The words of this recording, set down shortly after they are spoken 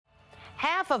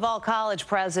Half of all college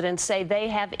presidents say they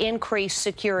have increased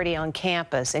security on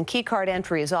campus, and key card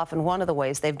entry is often one of the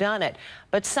ways they've done it.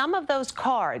 But some of those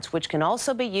cards, which can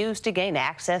also be used to gain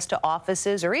access to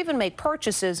offices or even make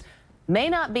purchases, may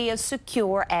not be as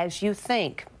secure as you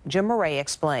think. Jim Murray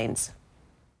explains.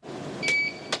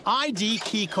 ID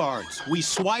key cards. We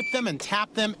swipe them and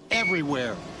tap them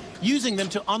everywhere, using them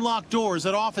to unlock doors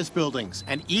at office buildings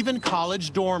and even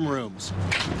college dorm rooms.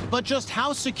 But just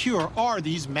how secure are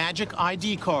these magic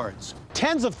ID cards?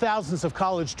 Tens of thousands of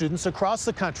college students across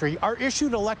the country are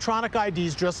issued electronic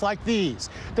IDs just like these.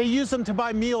 They use them to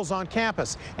buy meals on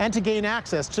campus and to gain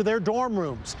access to their dorm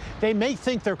rooms. They may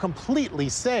think they're completely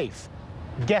safe.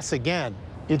 Guess again.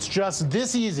 It's just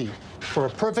this easy for a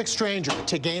perfect stranger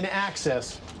to gain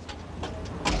access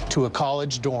to a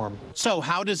college dorm. So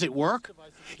how does it work?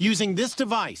 Using this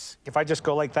device. If I just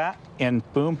go like that, and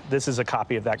boom, this is a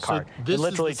copy of that card. So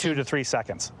literally 2 to 3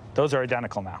 seconds. Those are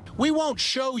identical now. We won't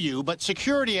show you, but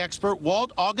security expert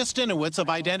Walt Augustinowicz of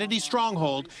Identity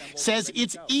Stronghold says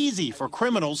it's easy for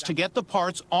criminals to get the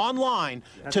parts online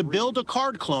to build a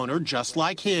card cloner just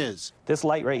like his. This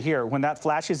light right here, when that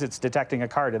flashes, it's detecting a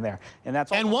card in there.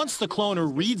 And once the cloner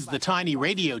reads the tiny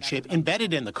radio chip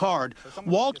embedded in the card,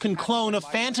 Walt can clone a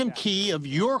phantom key of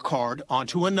your card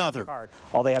onto another.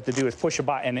 All they have to do is push a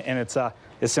button, and it's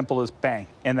as simple as bang,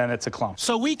 and then it's a clone.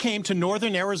 So we came to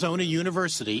Northern Arizona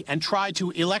University and tried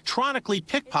to electronically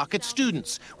pickpocket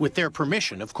students, with their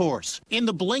permission, of course. In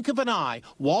the blink of an eye,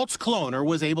 Walt's cloner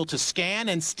was able to scan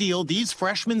and steal these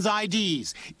freshmen'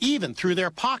 IDs, even through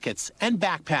their pockets and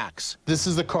backpacks. This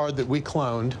is the card that we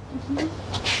cloned.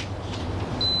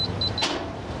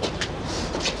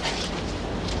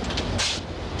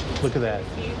 Look at that.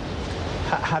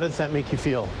 How does that make you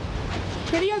feel?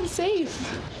 Pretty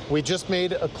unsafe. We just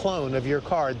made a clone of your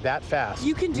card that fast.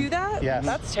 You can do that? Yes.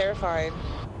 That's terrifying.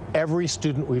 Every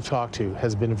student we've talked to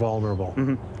has been vulnerable.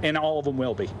 And all of them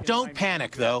will be. Don't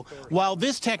panic, though. While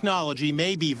this technology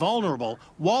may be vulnerable,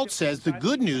 Walt says the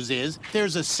good news is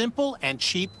there's a simple and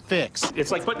cheap fix.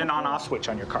 It's like putting an on-off switch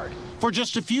on your card. For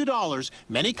just a few dollars,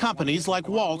 many companies like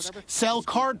Walt's sell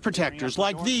card protectors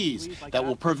like these that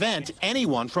will prevent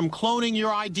anyone from cloning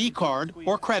your ID card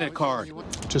or credit card.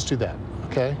 Just do that,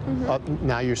 okay?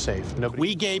 Now you're safe.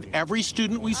 We gave every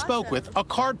student we spoke with a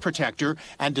card protector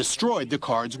and destroyed the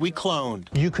cards we cloned.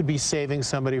 You could be saving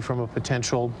somebody from a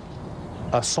potential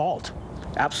assault.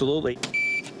 Absolutely.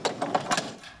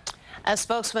 A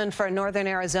spokesman for Northern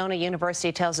Arizona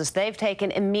University tells us they've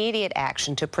taken immediate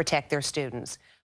action to protect their students.